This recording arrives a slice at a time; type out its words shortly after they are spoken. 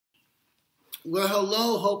Well,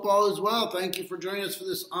 hello. Hope all is well. Thank you for joining us for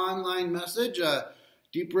this online message.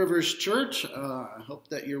 Deep Rivers Church. I hope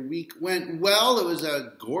that your week went well. It was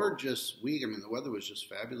a gorgeous week. I mean, the weather was just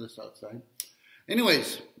fabulous outside.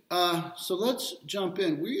 Anyways, so let's jump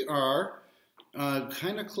in. We are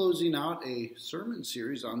kind of closing out a sermon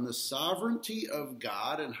series on the sovereignty of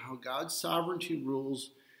God and how God's sovereignty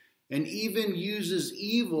rules and even uses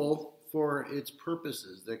evil for its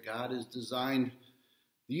purposes, that God has designed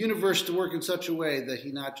the universe to work in such a way that he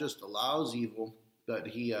not just allows evil, but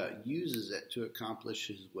he uses it to accomplish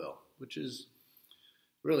his will, which is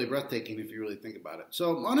really breathtaking if you really think about it.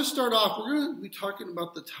 So I want to start off, we're going to be talking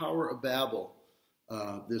about the Tower of Babel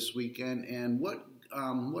this weekend and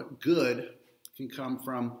what good can come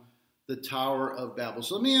from the Tower of Babel.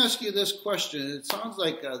 So let me ask you this question. It sounds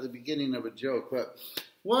like the beginning of a joke, but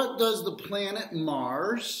what does the planet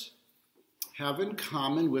Mars have in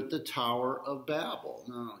common with the Tower of Babel?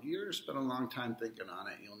 Now, you're going to spend a long time thinking on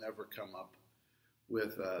it. You'll never come up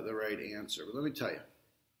with the right answer. But let me tell you.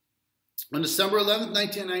 On December 11th,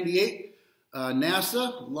 1998,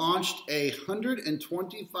 NASA launched a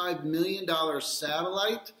 $125 million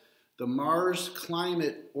satellite, the Mars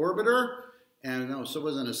Climate Orbiter. And no, so it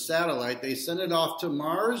wasn't a satellite. They sent it off to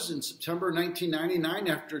Mars in September 1999.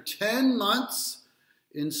 After 10 months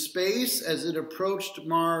in space, as it approached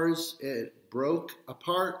Mars, it broke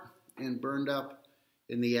apart and burned up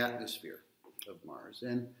in the atmosphere of Mars.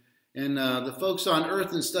 And the folks on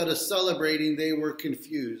Earth, instead of celebrating, they were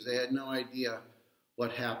confused. They had no idea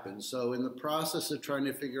what happened. So in the process of trying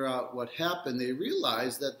to figure out what happened, they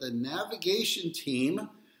realized that the navigation team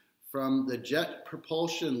from the Jet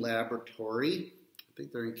Propulsion Laboratory, I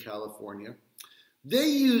think they're in California, they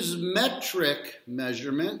use metric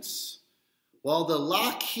measurements, while the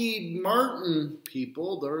Lockheed Martin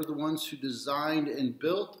people, they're the ones who designed and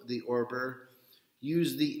built the orbiter,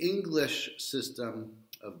 use the English system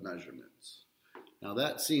of measurements. Now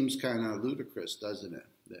that seems kind of ludicrous, doesn't it?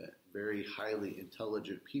 That very highly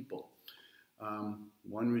intelligent people.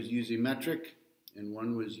 One was using metric and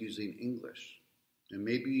one was using English. And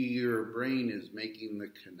maybe your brain is making the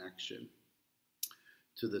connection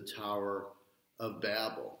to the Tower of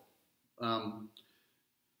Babel.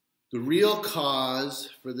 The real cause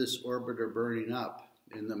for this orbiter burning up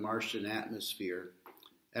in the Martian atmosphere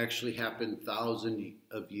actually happened thousands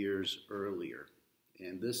of years earlier.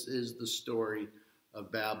 And this is the story of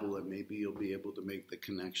Babel, and maybe you'll be able to make the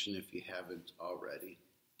connection if you haven't already.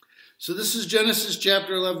 So this is Genesis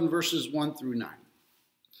chapter 11, verses 1 through 9.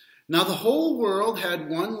 Now the whole world had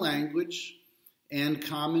one language and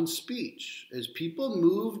common speech. As people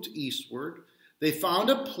moved eastward, they found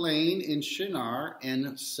a plain in Shinar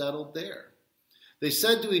and settled there. They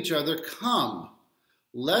said to each other, "Come,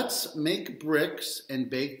 let's make bricks and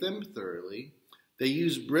bake them thoroughly." They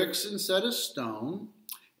used bricks instead of stone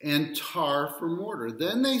and tar for mortar.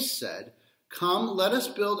 Then they said, "Come, let us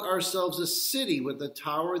build ourselves a city with a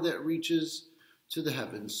tower that reaches to the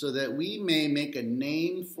heavens, so that we may make a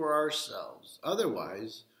name for ourselves.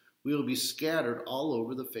 Otherwise, we will be scattered all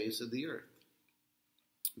over the face of the earth."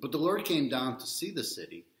 But the Lord came down to see the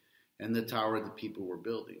city and the tower the people were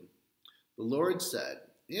building. The Lord said,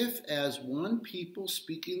 "If as one people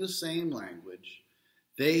speaking the same language,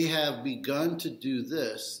 they have begun to do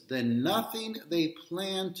this, then nothing they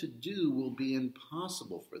plan to do will be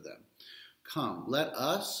impossible for them. Come, let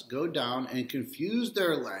us go down and confuse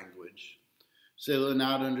their language, so they will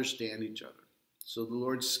not understand each other." So the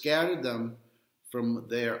Lord scattered them from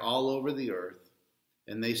there all over the earth,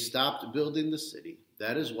 and they stopped building the city.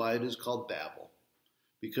 That is why it is called Babel,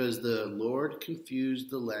 because the Lord confused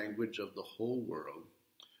the language of the whole world.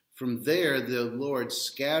 From there, the Lord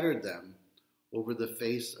scattered them over the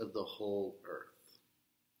face of the whole earth.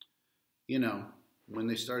 You know, when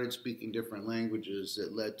they started speaking different languages,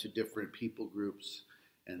 it led to different people groups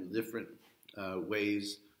and different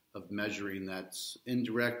ways of measuring that's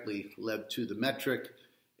indirectly led to the metric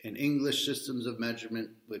and English systems of measurement,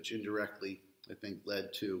 which indirectly, I think,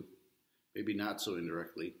 led to, maybe not so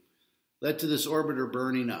indirectly, led to this orbiter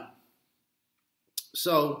burning up.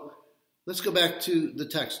 So let's go back to the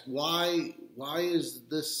text. Why is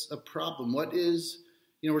this a problem? What is,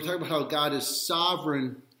 we're talking about how God is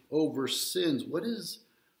sovereign over sins. What is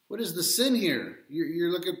the sin here? You're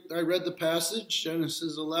looking, I read the passage,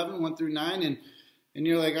 Genesis 11, 1 through 9, and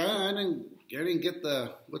you're like, I didn't get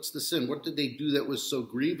what's the sin? What did they do that was so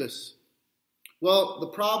grievous? Well, the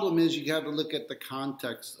problem is you have to look at the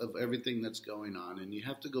context of everything that's going on, and you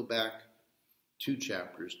have to go back 2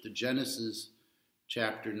 chapters to Genesis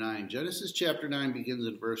chapter 9. Genesis chapter 9 begins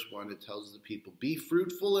in verse 1. It tells the people, "Be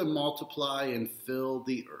fruitful and multiply and fill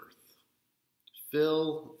the earth."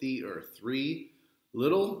 fill the earth. Three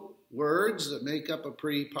little words that make up a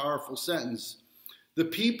pretty powerful sentence. The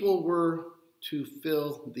people were to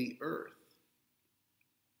fill the earth,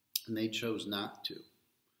 and they chose not to.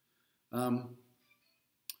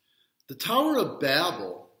 The Tower of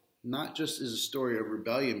Babel not just is a story of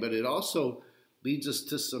rebellion, but it also leads us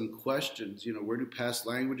to some questions. Where do past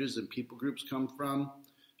languages and people groups come from?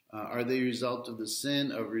 Are they a result of the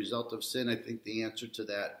sin? A result of sin? I think the answer to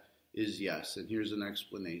that is yes, and here's an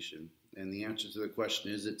explanation. And the answer to the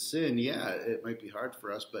question, is it sin? Yeah, it might be hard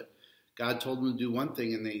for us, but God told them to do one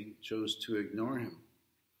thing, and they chose to ignore him.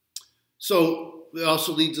 So it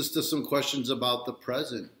also leads us to some questions about the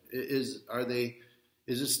present. Is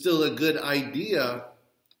it still a good idea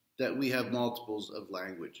that we have multiples of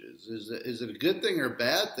languages? Is it a good thing or a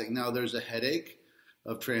bad thing? Now, there's a headache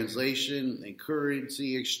of translation and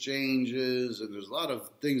currency exchanges, and there's a lot of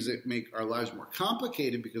things that make our lives more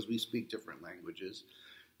complicated because we speak different languages.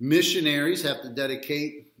 Missionaries have to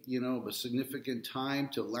dedicate, a significant time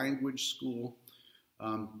to language school.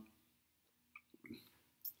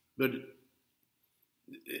 But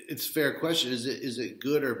it's a fair question. Is it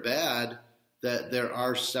good or bad that there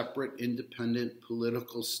are separate, independent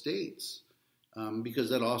political states? Because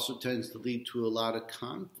that also tends to lead to a lot of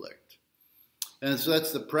conflict. And so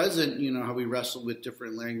that's the present, how we wrestle with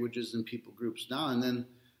different languages and people groups now. And then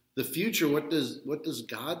the future, what does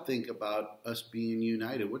God think about us being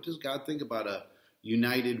united? What does God think about a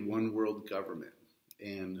united one world government?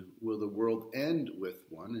 And will the world end with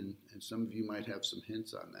one? And some of you might have some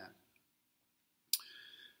hints on that.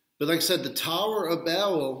 But like I said, the Tower of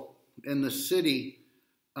Babel and the city,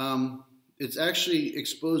 it actually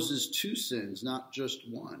exposes two sins, not just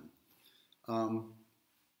one.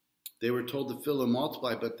 They were told to fill and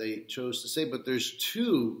multiply, but they chose to say, but there's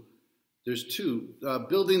two.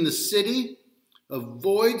 Building the city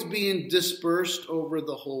avoids being dispersed over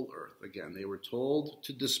the whole earth. Again, they were told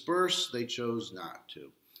to disperse, they chose not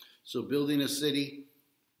to. So building a city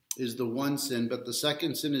is the one sin, but the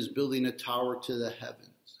second sin is building a tower to the heavens.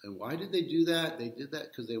 And why did they do that? They did that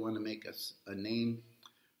because they want to make us a name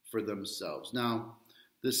for themselves. Now,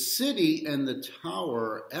 the city and the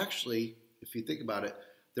tower, actually, if you think about it,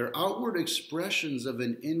 they're outward expressions of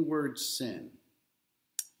an inward sin.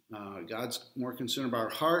 God's more concerned about our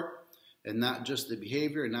heart and not just the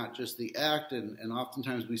behavior and not just the act. And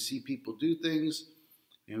oftentimes we see people do things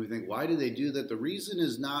and we think, why do they do that? The reason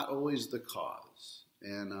is not always the cause.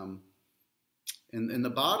 And the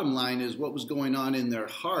bottom line is what was going on in their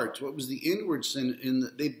hearts. What was the inward sin?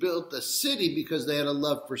 They built the city because they had a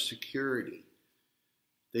love for security.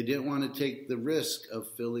 They didn't want to take the risk of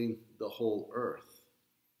filling the whole earth.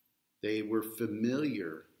 They were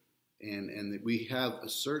familiar, and we have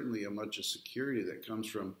certainly a much of security that comes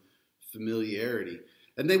from familiarity.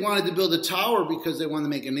 And they wanted to build a tower because they wanted to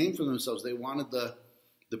make a name for themselves. They wanted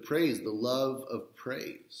the praise, the love of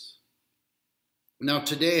praise. Now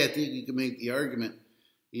today, I think you can make the argument,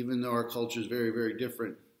 even though our culture is very, very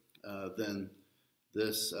different than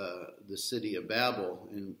the city of Babel,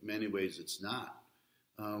 in many ways it's not.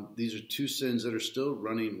 These are two sins that are still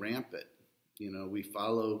running rampant. We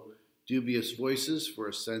follow dubious voices for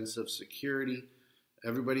a sense of security.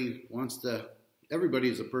 Everybody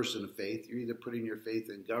is a person of faith. You're either putting your faith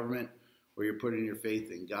in government or you're putting your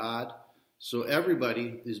faith in God. So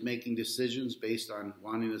everybody is making decisions based on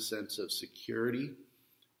wanting a sense of security.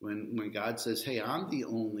 When God says, hey, I'm the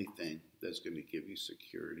only thing that's going to give you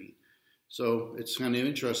security. So it's kind of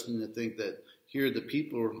interesting to think that here the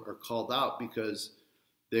people are called out because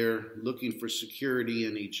they're looking for security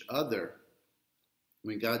in each other.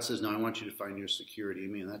 When God says, no, I want you to find your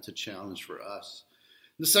security, that's a challenge for us.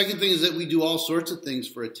 The second thing is that we do all sorts of things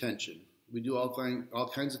for attention. We do all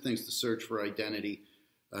kinds of things to search for identity,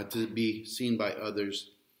 to be seen by others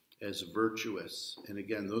as virtuous. And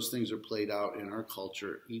again, those things are played out in our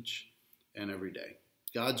culture each and every day.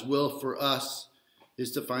 God's will for us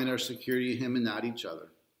is to find our security in him and not each other,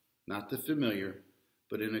 not the familiar,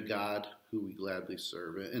 but in a God who we gladly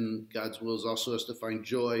serve. And God's will is also us to find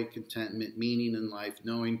joy, contentment, meaning in life,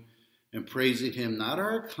 knowing and praising him, not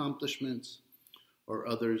our accomplishments or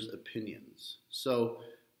others' opinions. So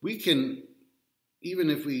we can, even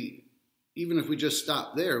if we just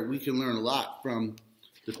stop there, we can learn a lot from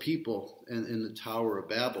the people in the Tower of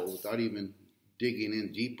Babel without even digging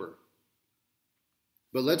in deeper.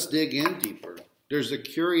 But let's dig in deeper. There's a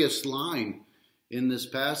curious line in this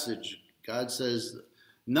passage. God says,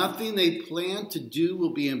 nothing they plan to do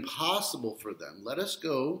will be impossible for them. Let us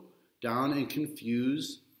go down and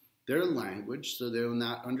confuse their language so they will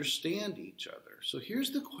not understand each other. So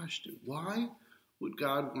here's the question. Why would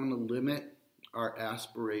God want to limit our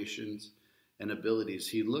aspirations and abilities.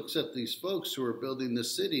 He looks at these folks who are building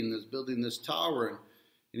this city and building this tower,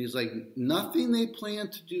 and he's like, nothing they plan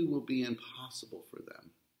to do will be impossible for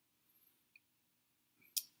them.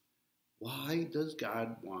 Why does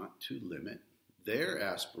God want to limit their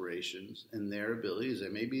aspirations and their abilities?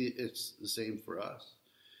 And maybe it's the same for us.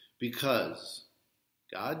 Because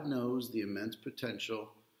God knows the immense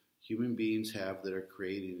potential human beings have that are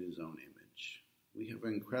created in his own image. We have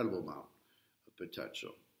an incredible amount of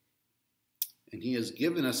potential. And he has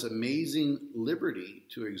given us amazing liberty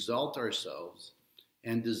to exalt ourselves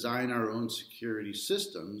and design our own security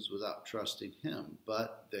systems without trusting him.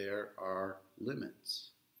 But there are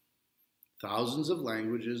limits. Thousands of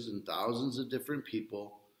languages and thousands of different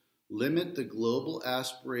people limit the global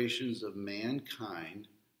aspirations of mankind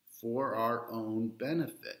for our own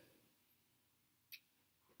benefit.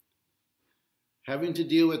 Having to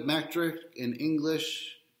deal with metric and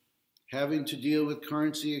English, having to deal with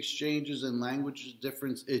currency exchanges and language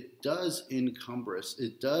difference, it does encumber us.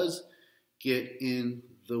 It does get in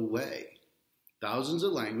the way. Thousands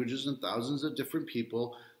of languages and thousands of different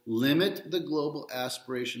people limit the global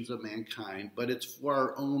aspirations of mankind, but it's for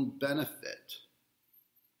our own benefit.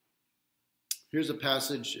 Here's a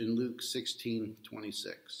passage in Luke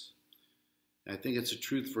 16:26. I think it's a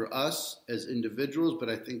truth for us as individuals, but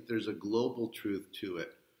I think there's a global truth to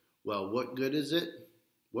it. Well, what good is it?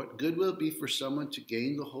 What good will it be for someone to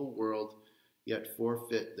gain the whole world, yet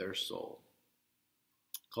forfeit their soul?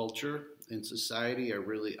 Culture and society are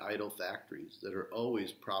really idol factories that are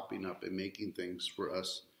always propping up and making things for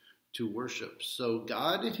us to worship. So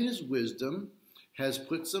God, in his wisdom, has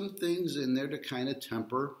put some things in there to kind of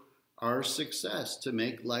temper our success, to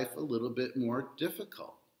make life a little bit more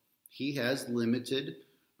difficult. He has limited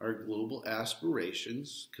our global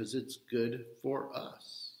aspirations because it's good for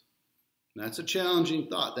us. And that's a challenging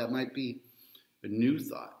thought. That might be a new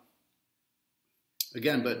thought.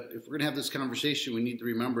 Again, but if we're going to have this conversation, we need to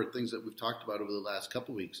remember things that we've talked about over the last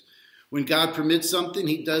couple weeks. When God permits something,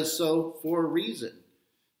 he does so for a reason.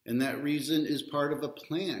 And that reason is part of a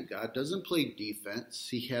plan. God doesn't play defense.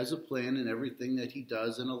 He has a plan in everything that he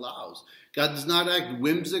does and allows. God does not act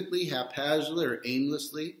whimsically, haphazardly, or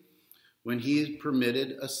aimlessly when he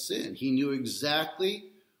permitted a sin. He knew exactly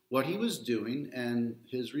what he was doing and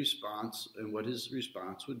his response and what his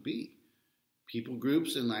response would be. People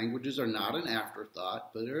groups and languages are not an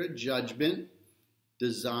afterthought, but they're a judgment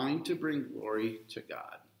designed to bring glory to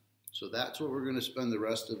God. So that's what we're going to spend the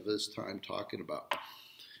rest of this time talking about.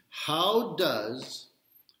 How does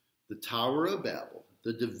the Tower of Babel,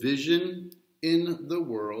 the division in the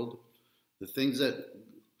world, the things that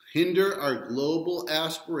hinder our global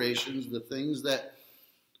aspirations, the things that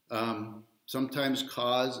sometimes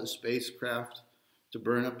cause a spacecraft to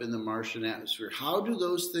burn up in the Martian atmosphere, how do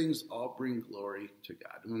those things all bring glory to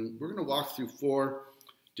God? And we're going to walk through 4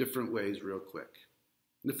 different ways real quick.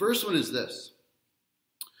 The first one is this.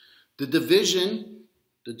 The division,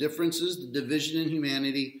 the differences, the division in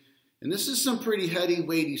humanity. And this is some pretty heady,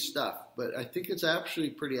 weighty stuff, but I think it's actually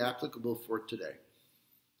pretty applicable for today.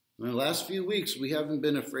 In the last few weeks, we haven't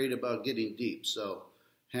been afraid about getting deep, so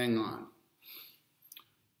hang on.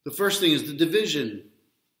 The first thing is the division.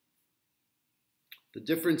 The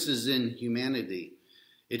differences in humanity.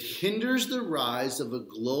 It hinders the rise of a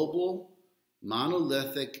global,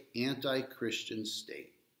 monolithic, anti-Christian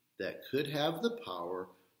state that could have the power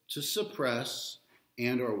to suppress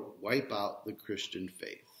and or wipe out the Christian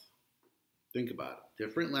faith. Think about it.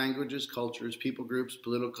 Different languages, cultures, people groups,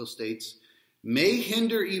 political states may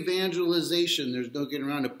hinder evangelization. There's no getting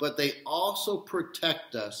around it. But they also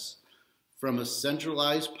protect us from a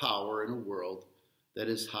centralized power in a world that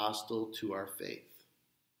is hostile to our faith.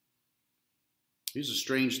 Here's a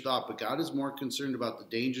strange thought, but God is more concerned about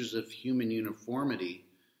the dangers of human uniformity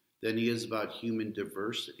than he is about human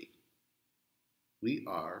diversity. We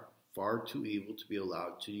are far too evil to be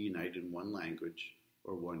allowed to unite in one language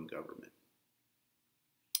or one government.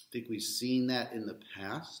 I think we've seen that in the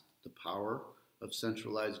past, the power of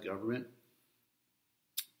centralized government.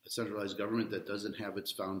 A centralized government that doesn't have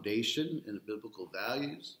its foundation in biblical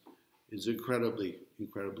values is incredibly,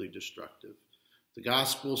 incredibly destructive. The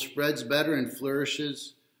gospel spreads better and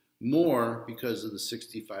flourishes more because of the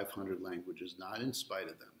 6,500 languages, not in spite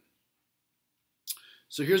of them.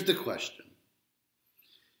 So here's the question.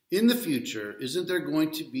 In the future, isn't there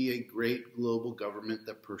going to be a great global government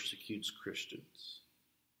that persecutes Christians?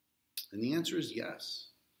 And the answer is yes.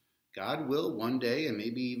 God will one day, and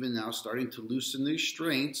maybe even now, starting to loosen the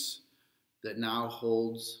restraints that now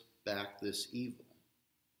holds back this evil.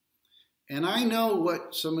 And I know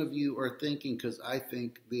what some of you are thinking because I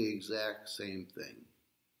think the exact same thing.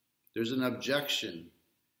 There's an objection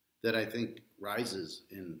that I think rises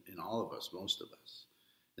in all of us, most of us.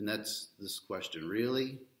 And that's this question,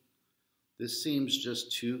 really? This seems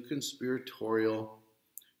just too conspiratorial.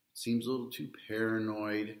 It seems a little too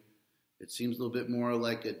paranoid. It seems a little bit more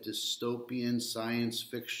like a dystopian science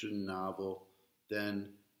fiction novel than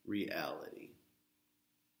reality.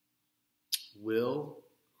 Will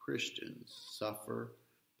Christians suffer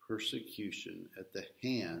persecution at the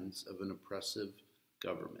hands of an oppressive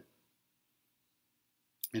government?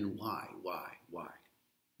 And why?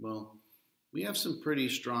 Well, we have some pretty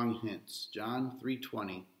strong hints. John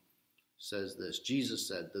 3:20 says this. Jesus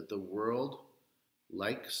said that the world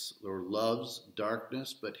likes or loves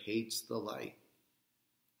darkness but hates the light.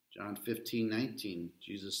 John 15:19,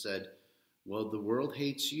 Jesus said, well, the world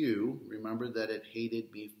hates you. Remember that it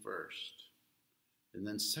hated me first. And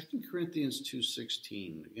then 2 Corinthians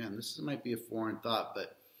 2:16. Again, this might be a foreign thought,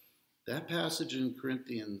 but that passage in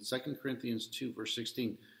 2 Corinthians 2, verse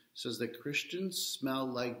 16, says that Christians smell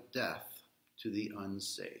like death to the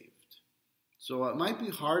unsaved. So it might be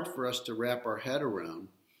hard for us to wrap our head around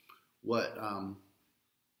what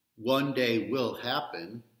one day will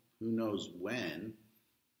happen. Who knows when?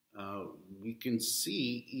 We can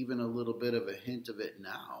see even a little bit of a hint of it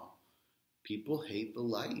now. People hate the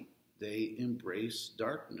light. They embrace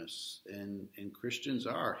darkness. And Christians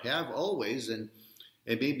have always, and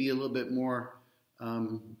it may be a little bit more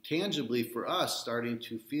tangibly for us, starting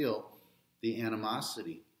to feel the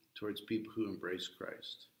animosity towards people who embrace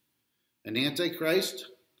Christ. An antichrist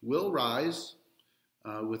will rise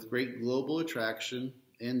with great global attraction,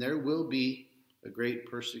 and there will be a great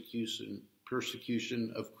persecution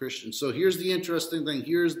of Christians. So here's the interesting thing.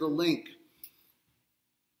 Here's the link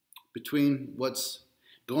between what's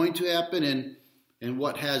going to happen and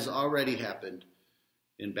what has already happened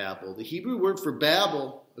in Babel. The Hebrew word for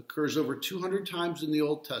Babel occurs over 200 times in the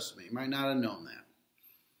Old Testament. You might not have known that.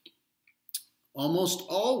 Almost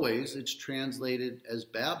always it's translated as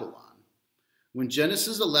Babylon. When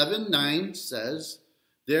Genesis 11:9 says,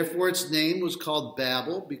 therefore its name was called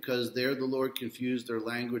Babel, because there the Lord confused their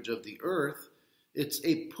language of the earth, it's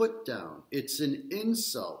a put down. It's an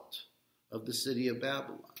insult of the city of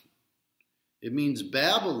Babylon. It means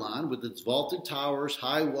Babylon, with its vaulted towers,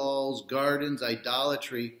 high walls, gardens,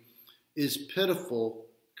 idolatry, is pitiful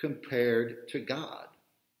compared to God.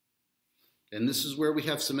 And this is where we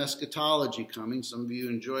have some eschatology coming. Some of you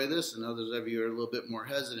enjoy this, and others of you are a little bit more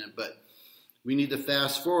hesitant, but we need to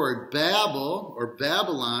fast forward. Babel, or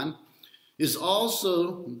Babylon, is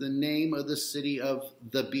also the name of the city of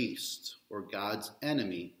the beast, or God's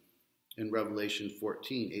enemy, in Revelation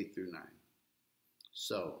 14:8 through 9.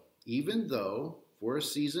 So, even though, for a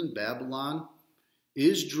season, Babylon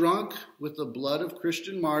is drunk with the blood of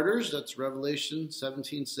Christian martyrs, that's Revelation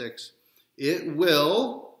 17:6, it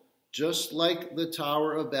will, just like the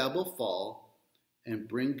Tower of Babel, fall and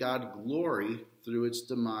bring God glory through its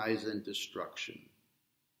demise and destruction.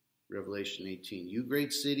 Revelation 18, you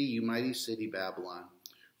great city, you mighty city, Babylon,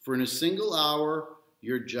 for in a single hour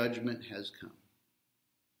your judgment has come.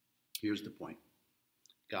 Here's the point.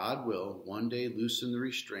 God will one day loosen the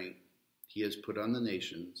restraint he has put on the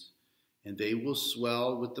nations, and they will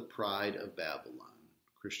swell with the pride of Babylon.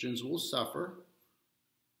 Christians will suffer.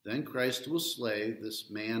 Then Christ will slay this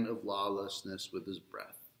man of lawlessness with his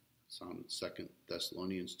breath. It's on 2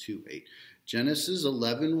 Thessalonians 2:8. Genesis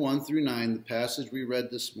 11:1 through 9, the passage we read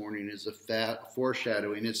this morning, is a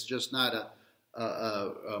foreshadowing. It's just not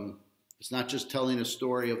it's not just telling a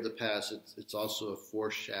story of the past. It's also a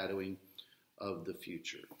foreshadowing of the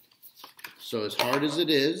future. So as hard as it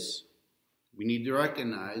is, we need to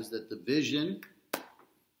recognize that the vision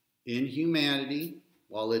in humanity,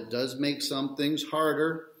 while it does make some things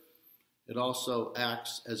harder, it also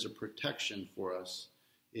acts as a protection for us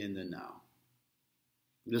in the now.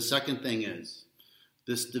 The second thing is,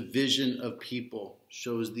 this division of people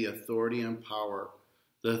shows the authority and power.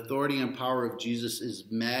 The authority and power of Jesus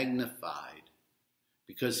is magnified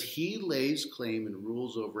because he lays claim and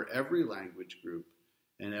rules over every language group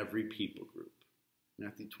and every people group.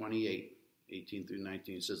 Matthew 28:18 through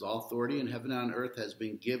 19, it says, all authority in heaven and on earth has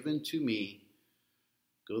been given to me.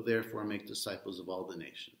 Go therefore and make disciples of all the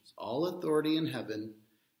nations. All authority in heaven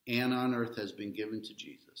and on earth has been given to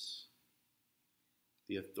Jesus.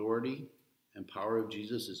 The authority and power of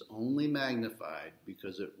Jesus is only magnified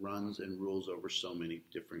because it runs and rules over so many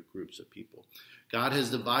different groups of people. God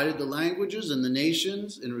has divided the languages and the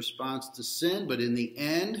nations in response to sin, but in the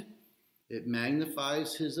end, it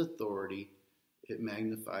magnifies his authority. It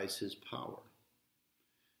magnifies his power.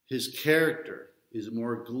 His character is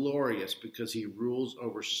more glorious because he rules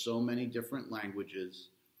over so many different languages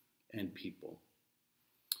and people.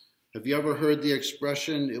 Have you ever heard the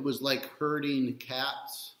expression, it was like herding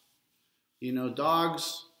cats? You know,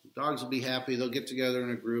 dogs will be happy. They'll get together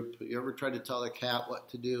in a group. You ever tried to tell a cat what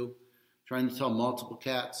to do? Trying to tell multiple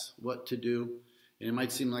cats what to do? And it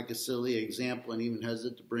might seem like a silly example and even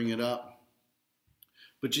hesitate to bring it up.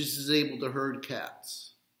 But Jesus is able to herd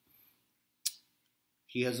cats.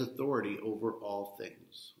 He has authority over all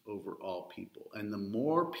things, over all people. And the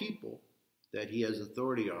more people that he has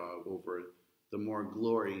authority over, the more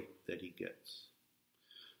glory that he gets.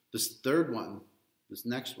 This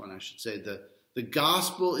next one, I should say, the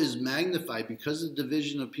gospel is magnified because of the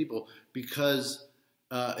division of people, because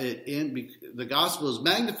the gospel is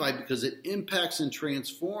magnified because it impacts and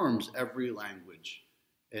transforms every language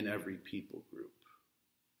and every people group.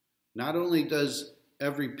 Not only does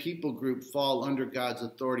every people group fall under God's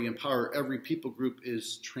authority and power, every people group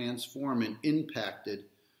is transformed and impacted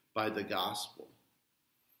by the gospel.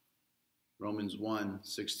 Romans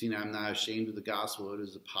 1:16, I'm not ashamed of the gospel. It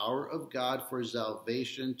is the power of God for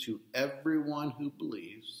salvation to everyone who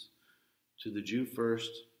believes, to the Jew first,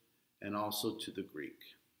 and also to the Greek.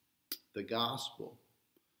 The gospel,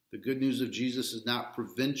 the good news of Jesus, is not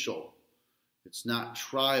provincial. It's not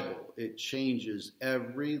tribal. It changes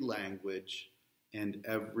every language and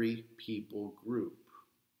every people group.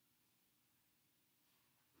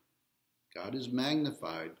 God is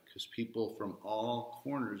magnified because people from all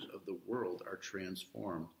corners of the world are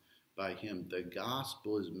transformed by him. The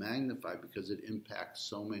gospel is magnified because it impacts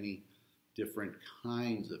so many different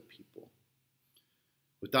kinds of people.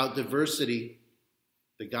 Without diversity,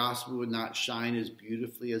 the gospel would not shine as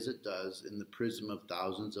beautifully as it does in the prism of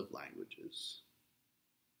thousands of languages.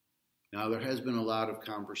 Now, there has been a lot of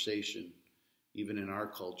conversation, even in our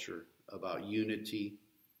culture, about unity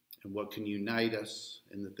and what can unite us,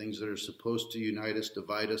 and the things that are supposed to unite us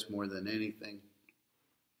divide us more than anything.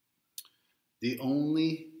 The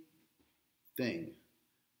only thing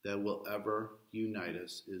that will ever unite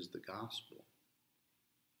us is the gospel.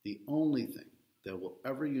 The only thing that will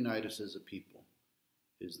ever unite us as a people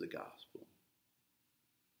is the gospel.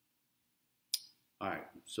 All right,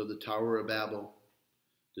 so the Tower of Babel,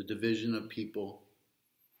 the division of people,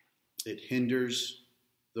 it hinders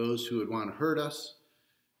those who would want to hurt us.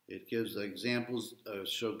 It gives examples,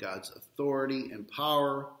 show God's authority and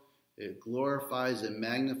power. It glorifies and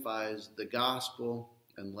magnifies the gospel.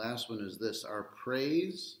 And last one is this: our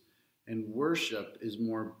praise and worship is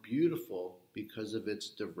more beautiful because of its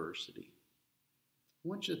diversity. I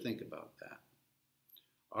want you to think about that.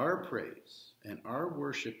 Our praise and our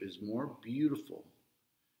worship is more beautiful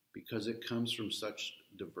because it comes from such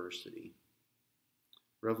diversity.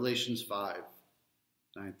 Revelations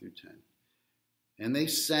 5:9-10. And they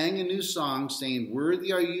sang a new song, saying,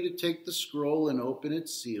 worthy are you to take the scroll and open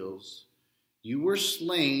its seals. You were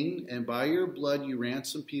slain, and by your blood you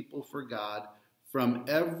ransomed people for God from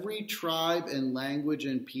every tribe and language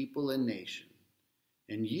and people and nation.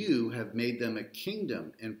 And you have made them a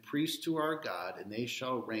kingdom and priests to our God, and they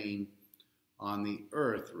shall reign on the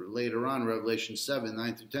earth. Later on, Revelation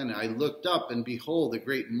 7:9-10, I looked up, and behold, a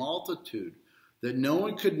great multitude that no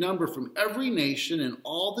one could number from every nation and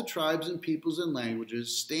all the tribes and peoples and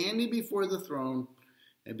languages, standing before the throne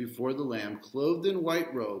and before the Lamb, clothed in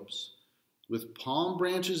white robes, with palm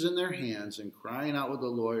branches in their hands, and crying out with a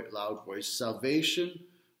loud voice, salvation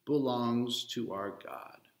belongs to our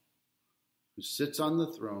God, who sits on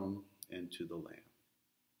the throne, and to the Lamb.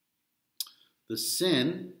 The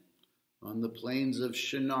sin on the plains of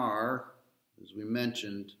Shinar, as we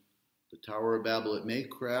mentioned, the Tower of Babel, it may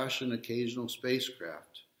crash an occasional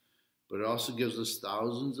spacecraft, but it also gives us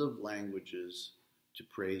thousands of languages to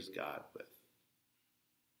praise God with.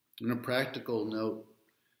 On a practical note,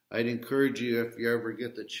 I'd encourage you, if you ever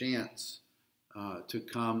get the chance, to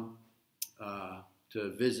come to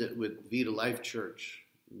visit with Vita Life Church.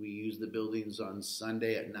 We use the buildings on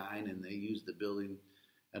Sunday at 9, and they use the building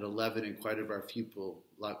at 11, and quite a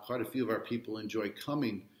few of our people enjoy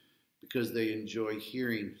coming because they enjoy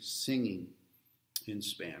singing in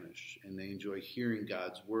Spanish, and they enjoy hearing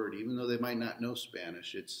God's word. Even though they might not know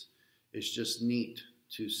Spanish, it's just neat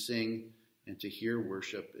to sing and to hear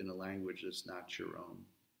worship in a language that's not your own.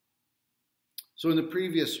 So in the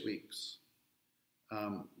previous weeks,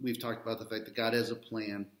 we've talked about the fact that God has a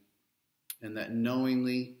plan, and that He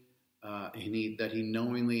knowingly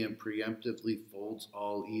and preemptively folds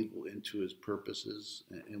all evil into His purposes,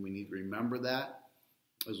 and we need to remember that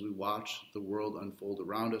as we watch the world unfold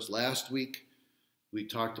around us. Last week, we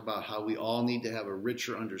talked about how we all need to have a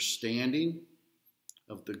richer understanding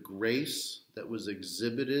of the grace that was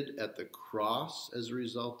exhibited at the cross as a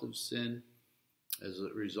result of sin, as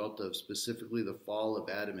a result of specifically the fall of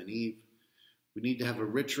Adam and Eve. We need to have a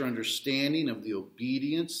richer understanding of the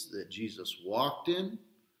obedience that Jesus walked in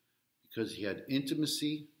because he had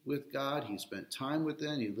intimacy with God. He spent time with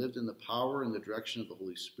him. He lived in the power and the direction of the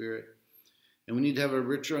Holy Spirit. And we need to have a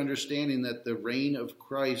richer understanding that the reign of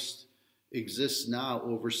Christ exists now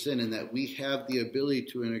over sin and that we have the ability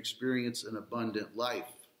to experience an abundant life.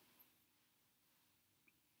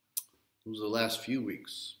 Those are the last few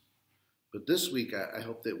weeks. But this week, I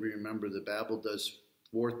hope that we remember the Bible does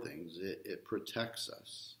 4 things. It protects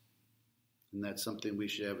us. And that's something we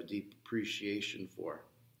should have a deep appreciation for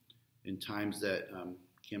in times that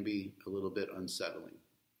can be a little bit unsettling.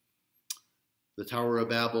 The Tower of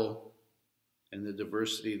Babel and the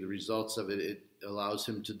diversity, the results of it, it allows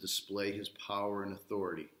him to display his power and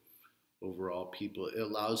authority over all people. It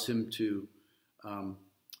allows him to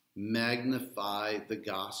magnify the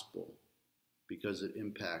gospel because it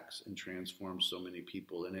impacts and transforms so many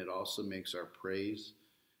people. And it also makes our praise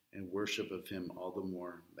and worship of him all the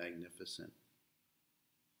more magnificent.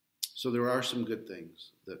 So there are some good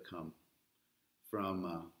things that come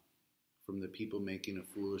from the people making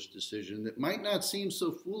a foolish decision that might not seem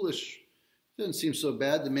so foolish. It doesn't seem so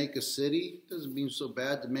bad to make a city. It doesn't seem so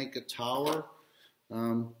bad to make a tower.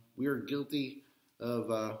 We are guilty of,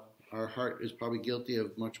 our heart is probably guilty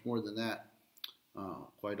of much more than that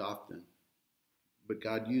quite often. But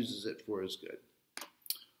God uses it for his good.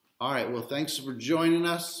 All right, well, thanks for joining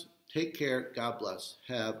us. Take care. God bless.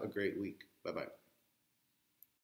 Have a great week. Bye-bye.